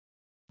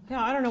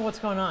Yeah, I don't know what's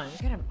going on.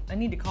 I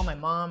need to call my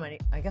mom.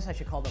 I guess I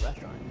should call the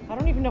restaurant. I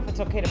don't even know if it's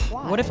okay to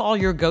fly. What if all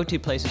your go-to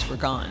places were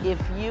gone? If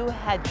you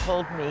had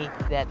told me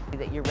that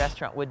your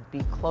restaurant would be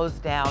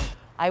closed down,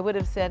 I would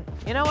have said,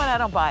 you know what, I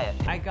don't buy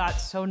it. I got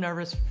so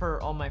nervous for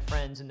all my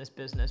friends in this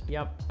business.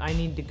 Yep, I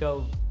need to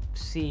go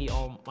see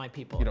all my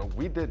people. You know,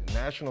 we did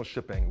national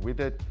shipping, we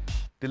did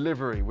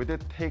delivery, we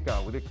did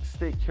takeout, we did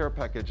state care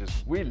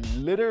packages. We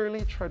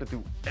literally try to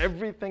do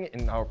everything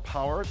in our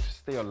power to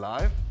stay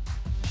alive,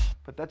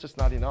 but that's just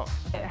not enough.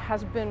 It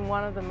has been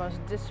one of the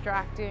most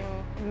distracting,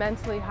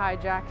 mentally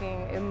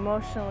hijacking,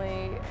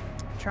 emotionally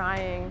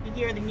trying. You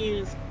hear the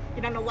news,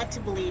 you don't know what to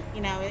believe.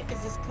 You know,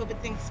 is this COVID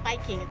thing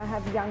spiking? I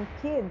have young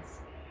kids,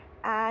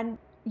 and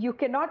you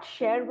cannot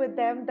share with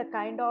them the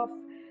kind of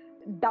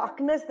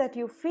darkness that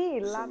you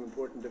feel. Some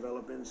important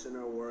developments in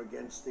our war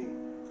against the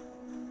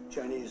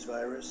Chinese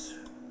virus.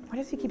 Why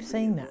does he keep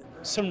saying that?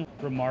 Some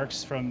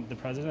remarks from the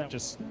president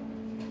just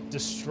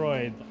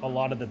destroyed a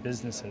lot of the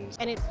businesses.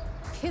 And it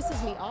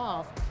pisses me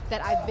off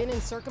that I've been in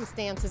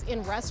circumstances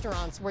in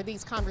restaurants where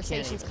these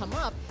conversations come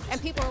up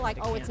and people are like,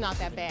 oh, it's not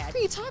that bad. What are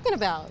you talking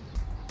about?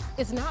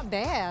 It's not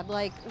bad.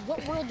 Like,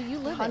 what world do you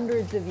live in?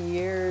 Hundreds of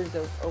years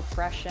of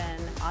oppression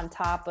on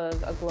top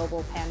of a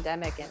global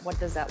pandemic, and what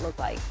does that look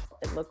like?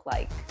 It looked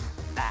like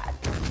that.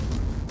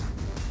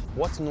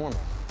 What's normal?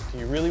 Do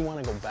you really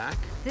want to go back?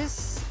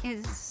 This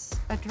is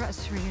a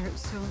dress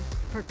rehearsal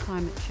for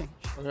climate change.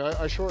 Okay,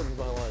 I shortened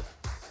my life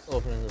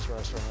opening this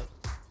restaurant.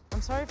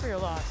 I'm sorry for your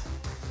loss.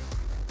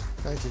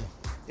 Thank you.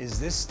 Is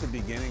this the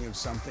beginning of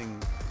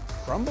something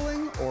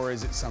crumbling, or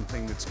is it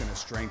something that's going to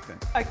strengthen?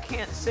 I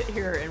can't sit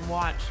here and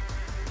watch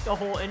the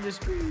whole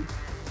industry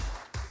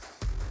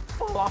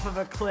fall off of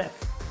a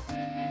cliff.